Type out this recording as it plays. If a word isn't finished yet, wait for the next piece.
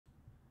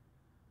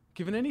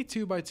Given any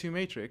 2 by 2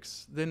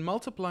 matrix, then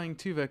multiplying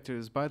two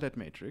vectors by that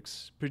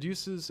matrix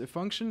produces a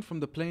function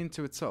from the plane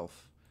to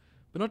itself.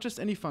 But not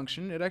just any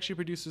function, it actually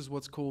produces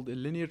what's called a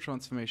linear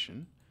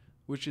transformation,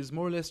 which is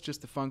more or less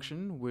just a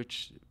function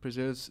which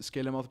preserves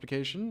scalar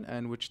multiplication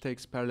and which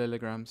takes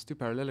parallelograms to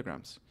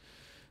parallelograms.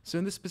 So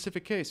in this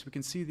specific case, we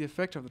can see the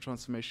effect of the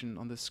transformation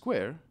on the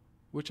square,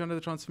 which under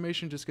the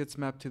transformation just gets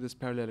mapped to this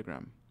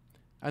parallelogram.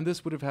 And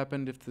this would have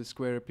happened if the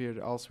square appeared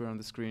elsewhere on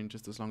the screen,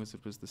 just as long as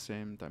it was the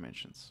same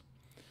dimensions.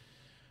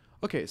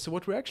 Okay, so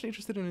what we're actually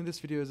interested in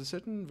this video is a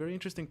certain very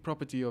interesting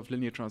property of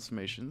linear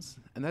transformations,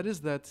 and that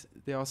is that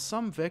there are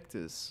some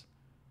vectors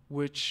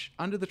which,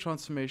 under the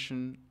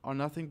transformation, are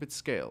nothing but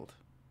scaled.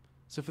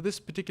 So for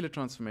this particular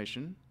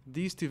transformation,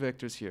 these two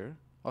vectors here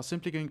are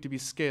simply going to be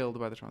scaled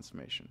by the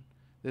transformation.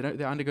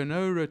 They undergo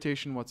no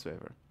rotation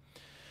whatsoever.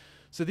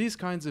 So these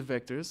kinds of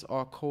vectors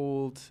are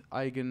called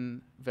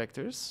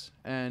eigenvectors,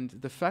 and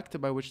the factor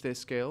by which they're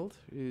scaled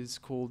is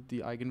called the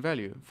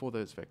eigenvalue for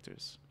those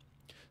vectors.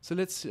 So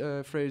let's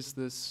phrase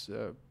this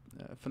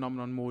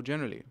phenomenon more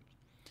generally.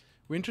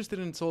 We're interested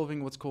in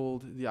solving what's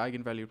called the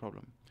eigenvalue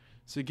problem.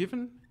 So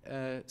given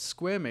a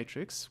square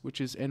matrix, which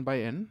is n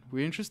by n,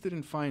 we're interested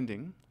in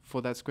finding, for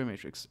that square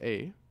matrix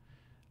A,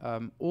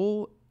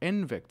 all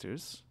n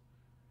vectors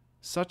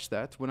such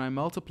that when I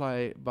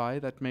multiply by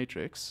that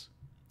matrix,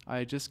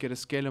 I just get a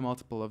scalar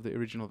multiple of the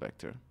original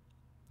vector.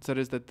 So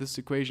that is that this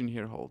equation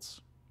here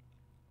holds.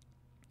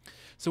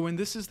 So when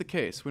this is the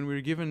case, when we're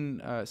given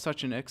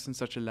such an x and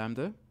such a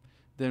lambda,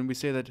 then we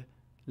say that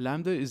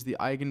lambda is the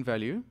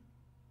eigenvalue,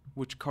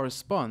 which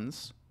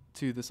corresponds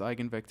to this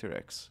eigenvector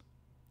x.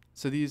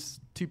 So these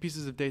two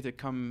pieces of data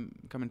come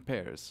in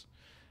pairs.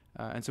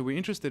 And so we're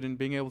interested in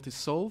being able to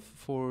solve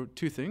for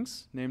two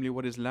things, namely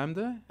what is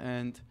lambda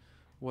and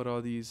what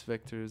are these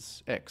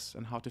vectors x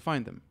and how to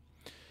find them.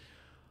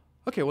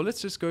 Okay, well,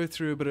 let's just go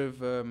through a bit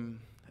of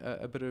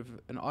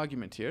an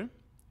argument here.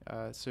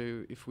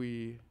 So if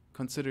we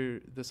consider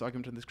this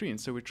argument on the screen.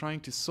 So we're trying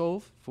to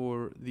solve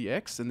for the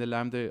x and the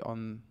lambda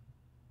on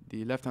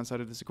the left-hand side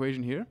of this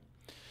equation here,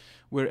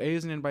 where A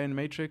is an n by n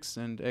matrix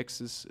and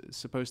x is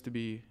supposed to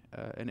be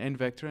an n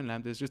vector and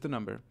lambda is just a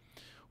number.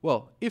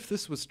 Well, if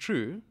this was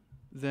true,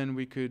 then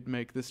we could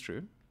make this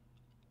true,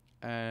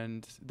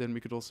 and then we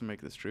could also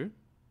make this true.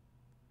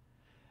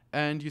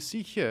 And you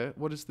see here,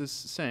 what is this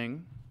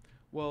saying?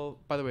 Well,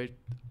 by the way,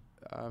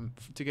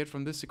 to get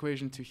from this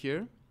equation to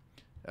here,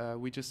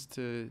 we just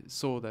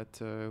saw that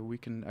we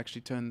can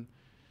actually turn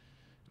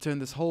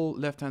this whole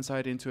left-hand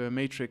side into a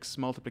matrix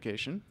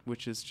multiplication,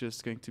 which is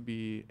just going to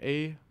be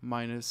A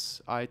minus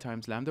I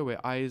times lambda,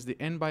 where I is the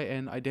n by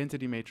n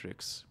identity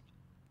matrix.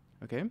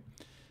 Okay,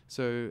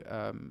 so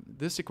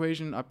this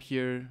equation up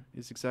here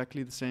is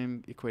exactly the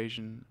same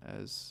equation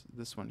as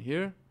this one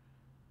here,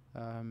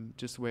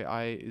 just where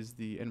I is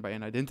the n by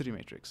n identity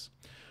matrix.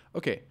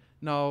 Okay,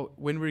 now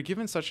when we're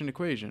given such an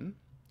equation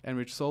and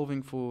we're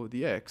solving for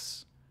the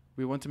x,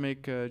 we want to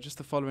make just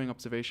the following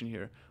observation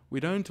here. We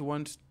don't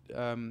want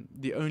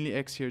the only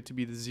x here to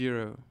be the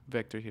 0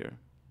 vector here.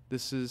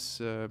 This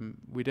is,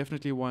 we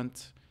definitely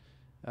want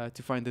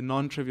to find the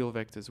non-trivial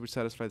vectors which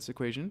satisfy this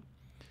equation.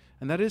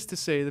 And that is to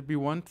say that we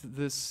want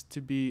this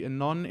to be a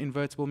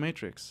non-invertible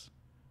matrix,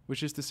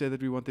 which is to say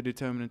that we want the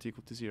determinant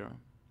equal to 0.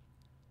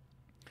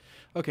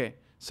 Okay,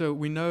 so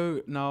we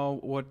know now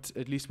what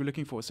at least we're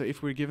looking for. So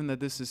if we're given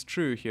that this is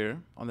true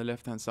here on the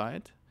left-hand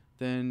side,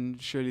 then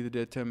surely the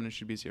determinant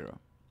should be 0.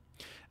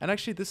 And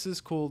actually, this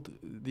is called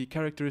the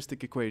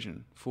characteristic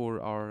equation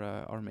for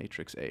our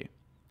matrix A.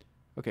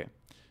 Okay,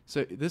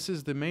 so this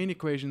is the main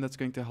equation that's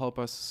going to help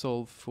us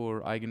solve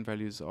for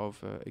eigenvalues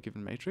of a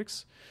given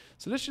matrix.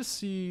 So let's just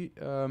see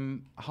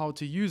how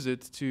to use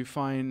it to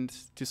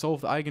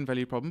solve the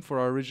eigenvalue problem for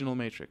our original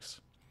matrix.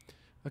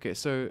 Okay,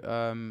 so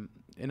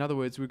in other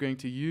words, we're going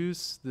to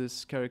use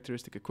this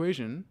characteristic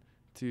equation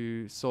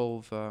to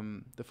solve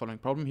the following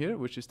problem here,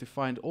 which is to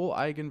find all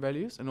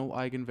eigenvalues and all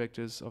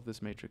eigenvectors of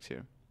this matrix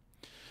here.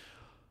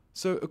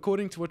 So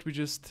according to what we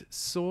just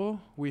saw,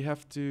 we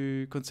have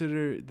to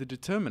consider the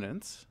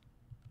determinant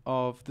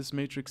of this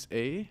matrix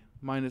A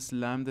minus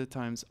lambda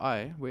times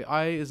I, where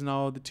I is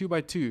now the 2 by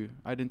 2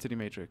 identity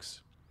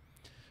matrix.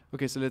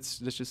 Okay, so let's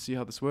just see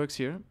how this works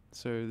here.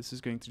 So this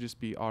is going to just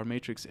be our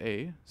matrix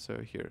A. So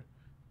here,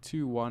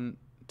 2, 1,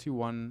 2,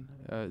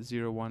 1,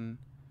 0, 1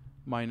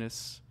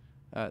 minus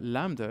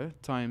lambda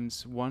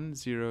times 1,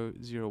 0,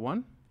 0,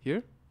 1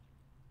 here.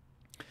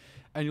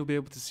 And you'll be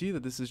able to see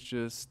that this is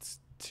just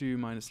 2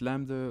 minus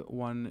lambda,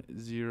 1,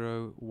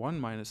 0, 1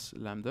 minus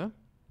lambda.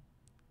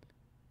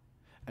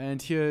 And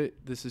here,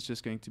 this is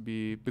just going to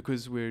be,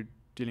 because we're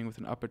dealing with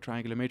an upper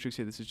triangular matrix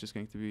here, this is just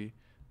going to be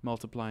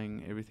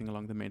multiplying everything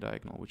along the main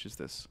diagonal, which is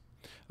this.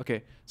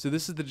 Okay, so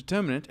this is the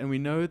determinant, and we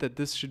know that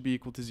this should be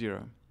equal to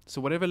 0. So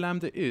whatever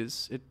lambda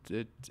is,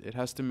 it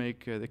has to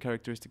make the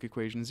characteristic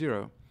equation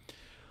 0.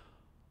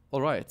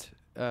 All right,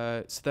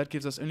 so that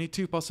gives us only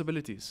two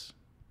possibilities.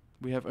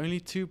 We have only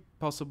two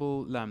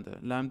possible lambda.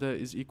 Lambda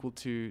is equal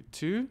to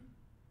 2,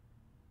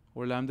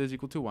 or lambda is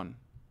equal to 1.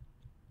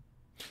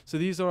 So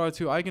these are our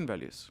two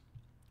eigenvalues.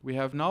 we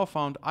have now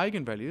found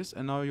eigenvalues,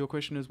 and now your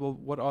question is, well,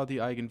 what are the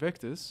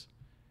eigenvectors?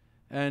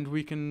 And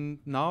we can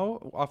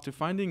now, after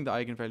finding the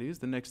eigenvalues,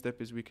 the next step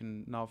is we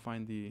can now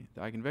find the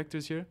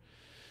eigenvectors here.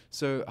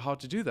 So how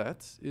to do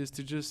that is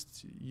to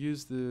just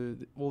use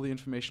all the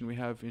information we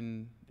have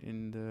in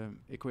the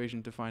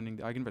equation defining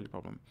the eigenvalue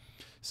problem.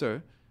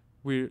 So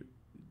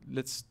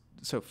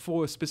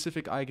for a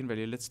specific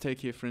eigenvalue, let's take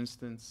here, for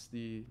instance,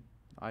 the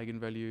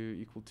eigenvalue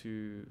equal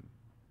to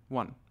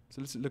 1.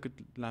 So let's look at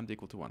lambda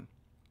equal to 1.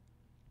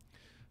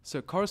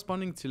 So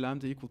corresponding to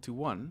lambda equal to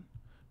 1,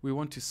 we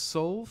want to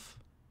solve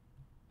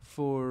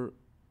for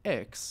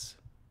x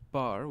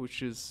bar,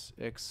 which is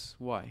x,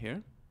 y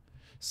here,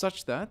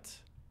 such that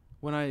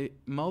when I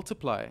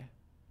multiply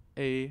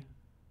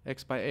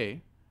x by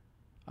a,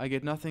 I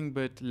get nothing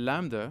but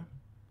lambda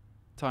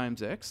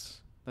times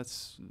x.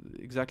 That's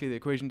exactly the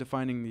equation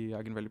defining the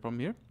eigenvalue problem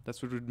here.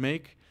 That's what would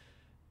make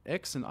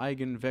x an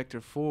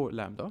eigenvector for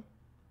lambda.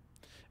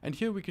 And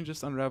here we can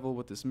just unravel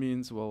what this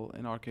means. Well,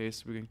 in our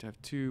case, we're going to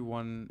have 2,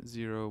 1,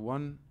 0,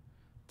 1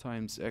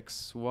 times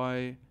x,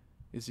 y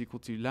is equal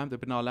to lambda.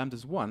 But now lambda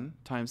is 1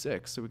 times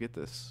x, so we get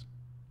this.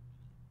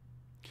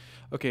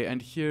 Okay,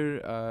 and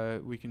here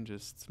we can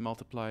just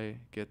multiply,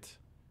 get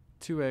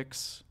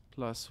 2x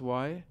plus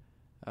y.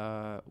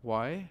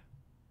 Y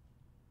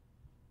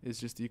is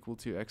just equal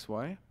to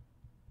xy.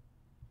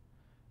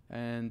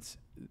 And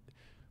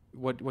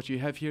what you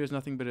have here is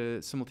nothing but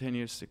a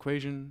simultaneous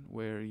equation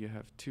where you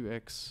have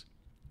 2x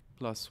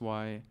plus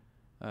y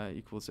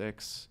equals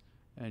x,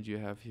 and you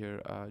have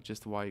here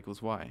just y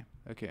equals y.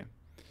 Okay,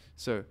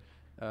 so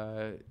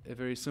a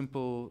very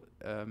simple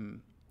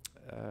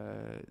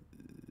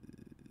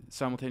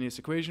simultaneous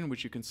equation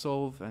which you can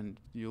solve, and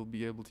you'll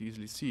be able to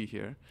easily see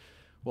here.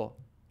 Well,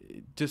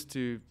 just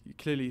to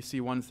clearly see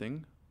one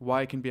thing,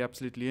 y can be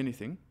absolutely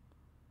anything.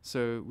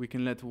 So we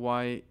can let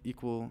y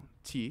equal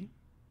t,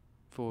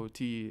 for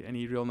t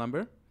any real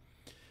number.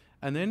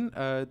 And then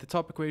the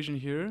top equation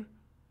here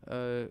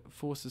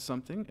forces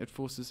something. It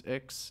forces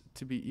x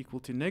to be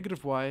equal to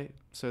negative y,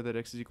 so that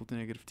x is equal to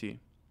negative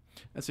t.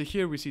 And so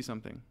here we see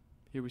something.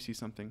 Here we see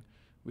something.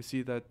 We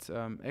see that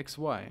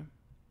xy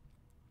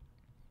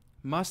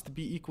must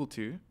be equal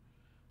to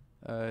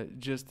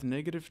just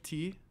negative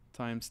t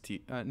times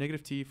t,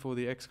 negative t for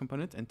the x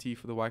component and t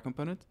for the y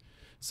component.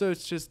 So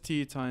it's just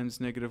t times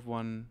negative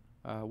 1,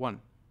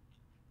 1.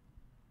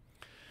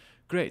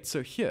 Great,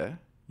 so here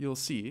you'll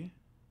see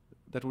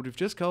that what we've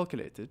just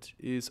calculated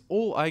is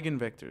all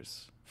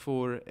eigenvectors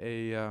for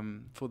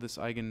this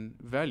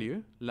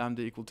eigenvalue,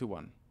 lambda equal to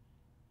 1.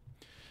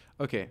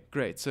 Okay,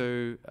 great,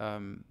 so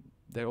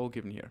they're all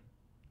given here.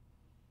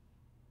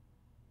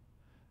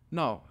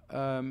 Now,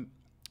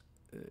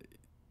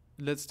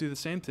 let's do the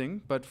same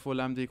thing, but for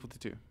lambda equal to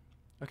 2.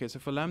 Okay, so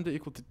for lambda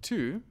equal to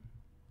 2,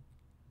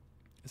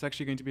 it's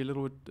actually going to be a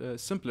little bit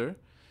simpler,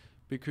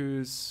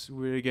 because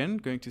we're again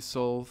going to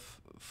solve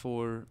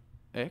for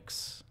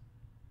x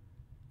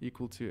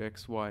equal to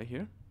xy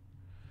here,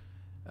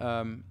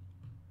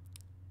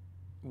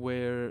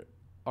 where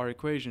our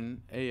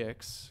equation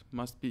ax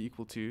must be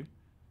equal to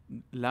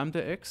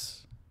lambda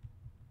x,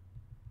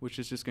 which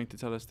is just going to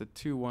tell us that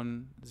 2,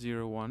 1,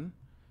 0, 1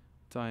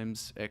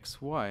 times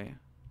xy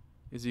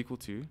is equal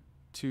to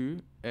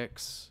 2xy,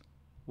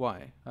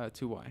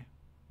 2y,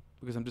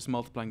 because I'm just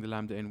multiplying the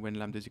lambda in when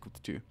lambda is equal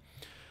to 2.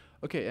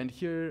 Okay, and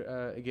here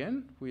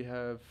again we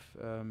have,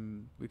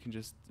 we can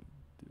just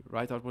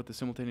write out what the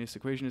simultaneous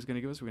equation is going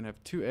to give us. We're going to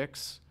have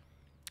 2x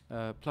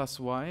plus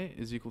y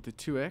is equal to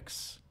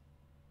 2x,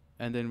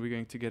 and then we're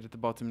going to get at the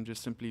bottom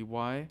just simply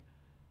y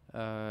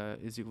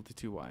is equal to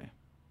 2y.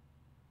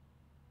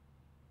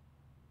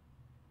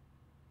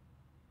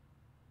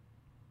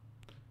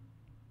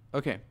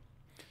 Okay,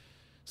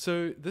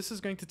 so this is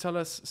going to tell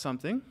us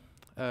something.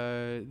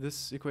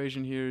 This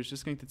equation here is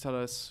just going to tell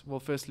us, well,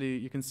 firstly,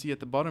 you can see at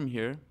the bottom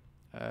here,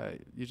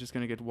 you're just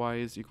going to get y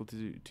is equal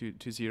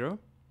to 0.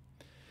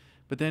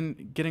 But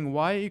then getting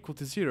y equal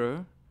to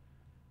 0,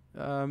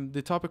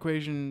 the top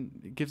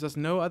equation gives us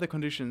no other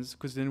conditions,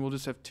 because then we'll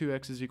just have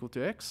 2x is equal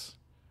to x.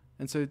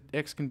 And so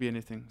x can be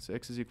anything, so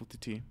x is equal to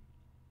t.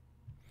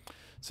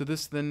 So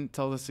this then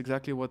tells us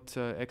exactly what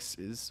x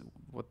is,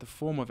 what the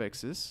form of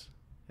x is.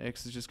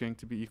 X is just going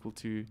to be equal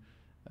to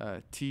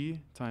t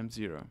times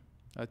 0.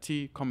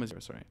 T comma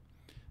 0, sorry.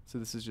 So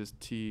this is just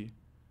t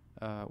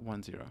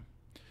 1, 0.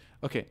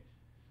 Okay,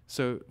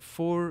 so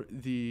for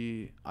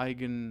the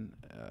eigen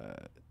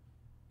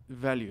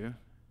value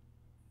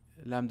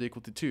lambda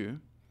equal to 2,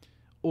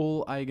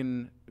 all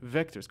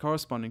eigenvectors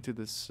corresponding to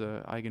this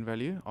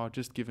eigenvalue are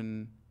just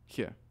given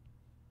here.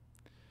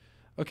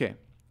 Okay,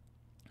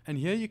 and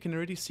here you can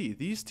already see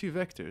these two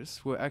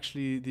vectors were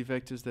actually the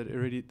vectors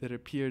that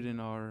appeared in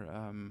our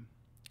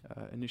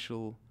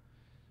initial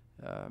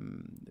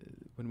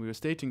when we were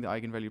stating the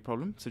eigenvalue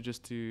problem. So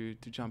just to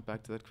jump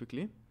back to that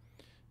quickly.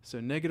 So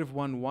negative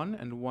 1, 1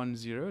 and 1,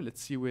 0.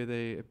 Let's see where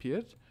they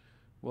appeared.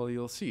 Well,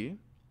 you'll see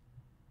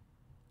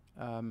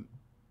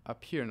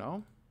up here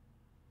now,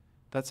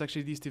 that's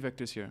actually these two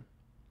vectors here.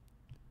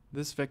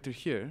 This vector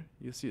here,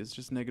 you'll see it's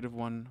just negative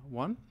 1,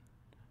 1,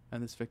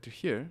 and this vector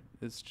here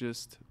is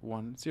just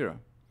 1, 0.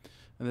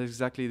 And that's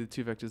exactly the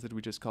two vectors that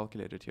we just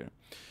calculated here.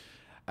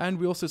 And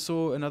we also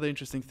saw another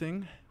interesting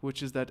thing,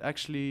 which is that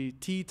actually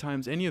t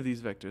times any of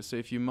these vectors, so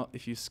if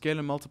you scale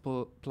and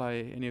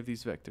multiply any of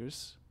these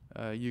vectors,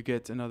 you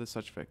get another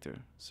such vector.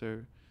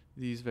 So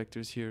these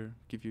vectors here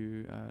give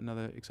you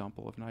another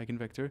example of an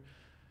eigenvector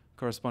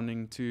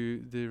corresponding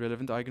to the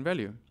relevant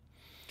eigenvalue.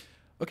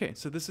 Okay,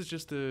 so this is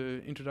just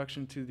the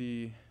introduction to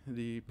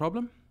the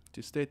problem,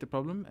 to state the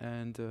problem,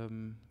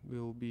 and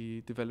we'll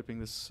be developing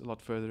this a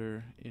lot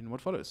further in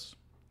what follows.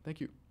 Thank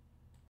you.